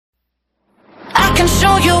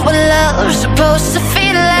show you what love's supposed to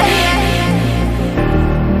feel like.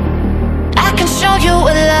 I can show you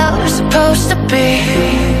what love's supposed to be.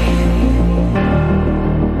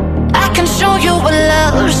 I can show you what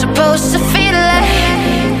love's supposed to feel like.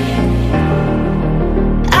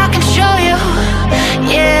 I can show you,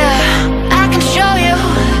 yeah, I can show you,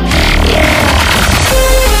 yeah.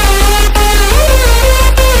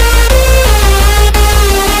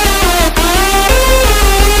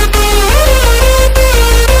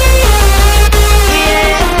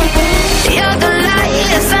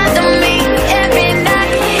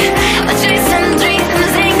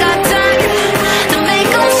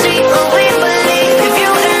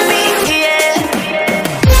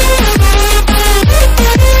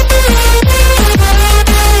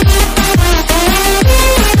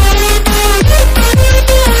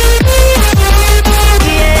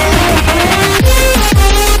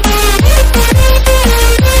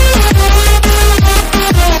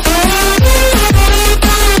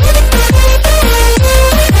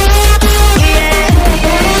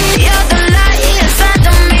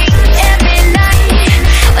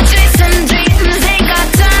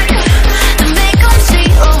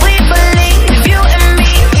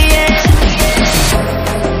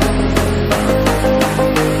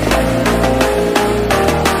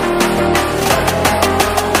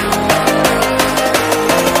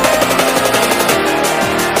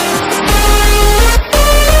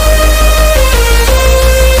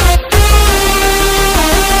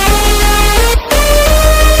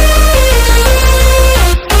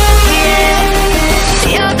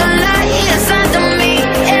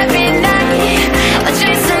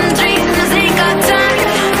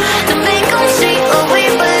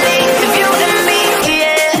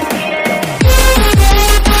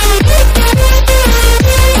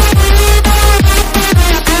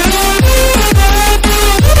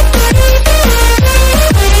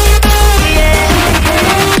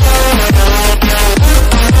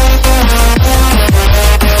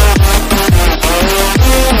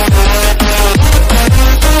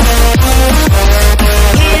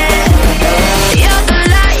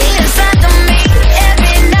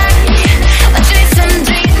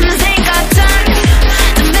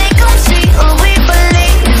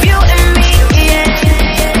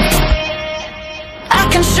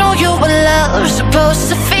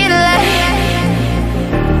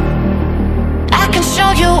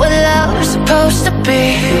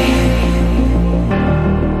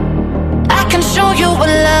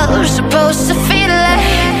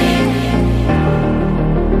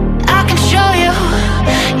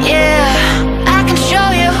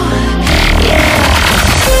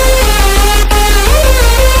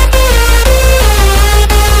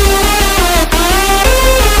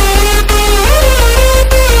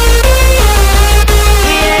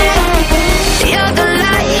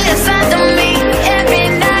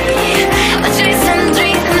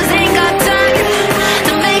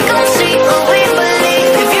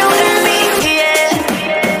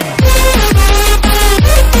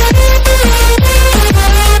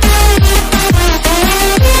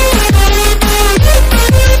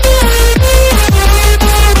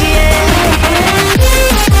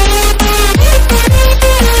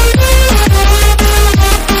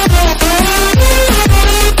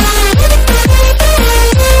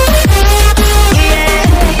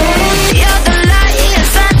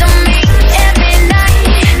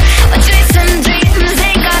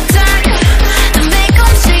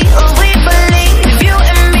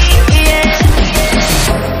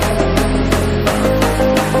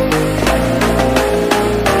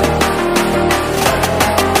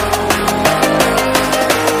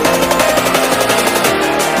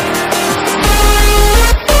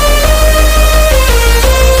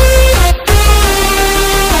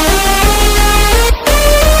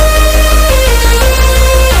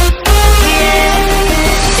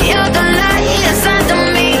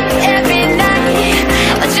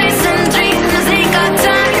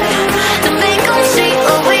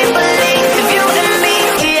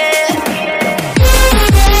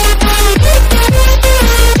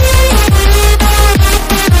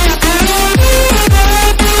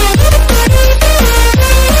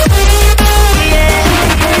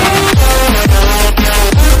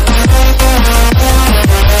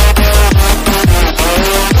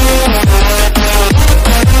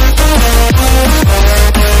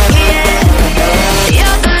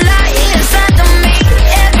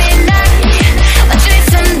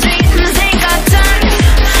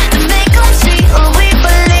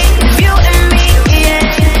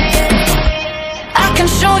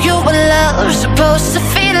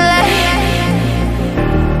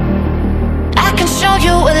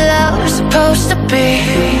 supposed to be.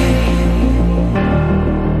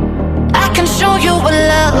 I can show you what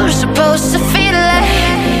love's supposed to feel like.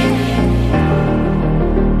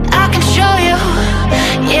 I can show you,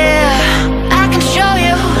 yeah, I can show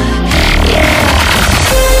you, yeah.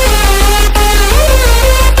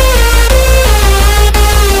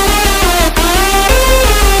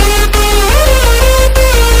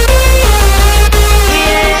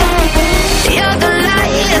 You're the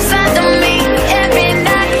light inside of me every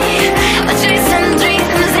night. Chasing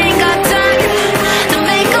dreams, ain't got time to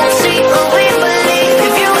make them see what we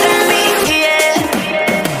believe, you and me, yeah.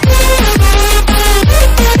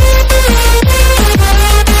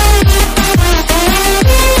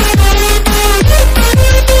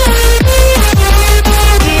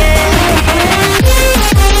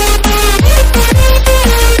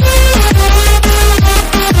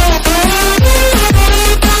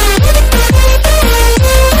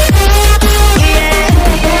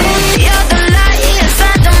 You're the light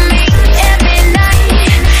inside of me every night.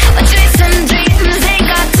 Chasing dreams, ain't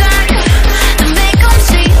got time to make them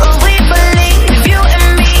see what we believe, you and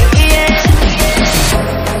me, yeah.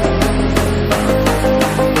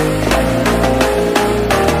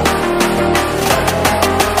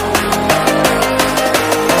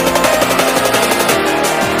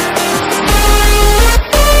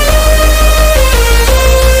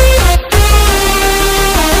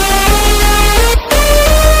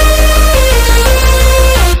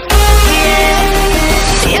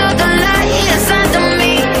 You're the light inside of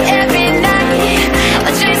me every night.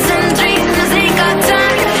 Chasing dreams, ain't got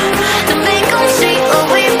time to make them see what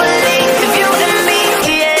we believe, you and me,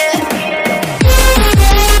 yeah.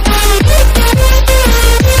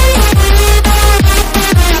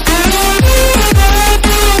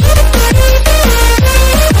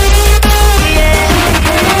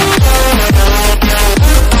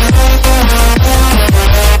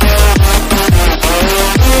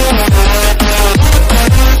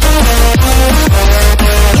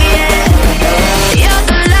 You're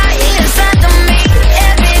the light inside of me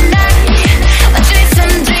every night.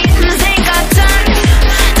 Chasing dreams, ain't got time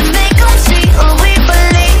to make them see what we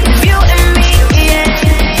believe, you and me, yeah.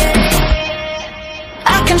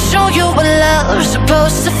 I can show you what love's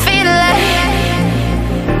supposed to feel like.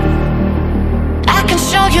 I can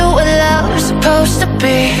show you what love's supposed to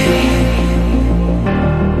be.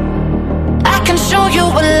 I can show you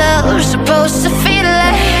what love's supposed to feel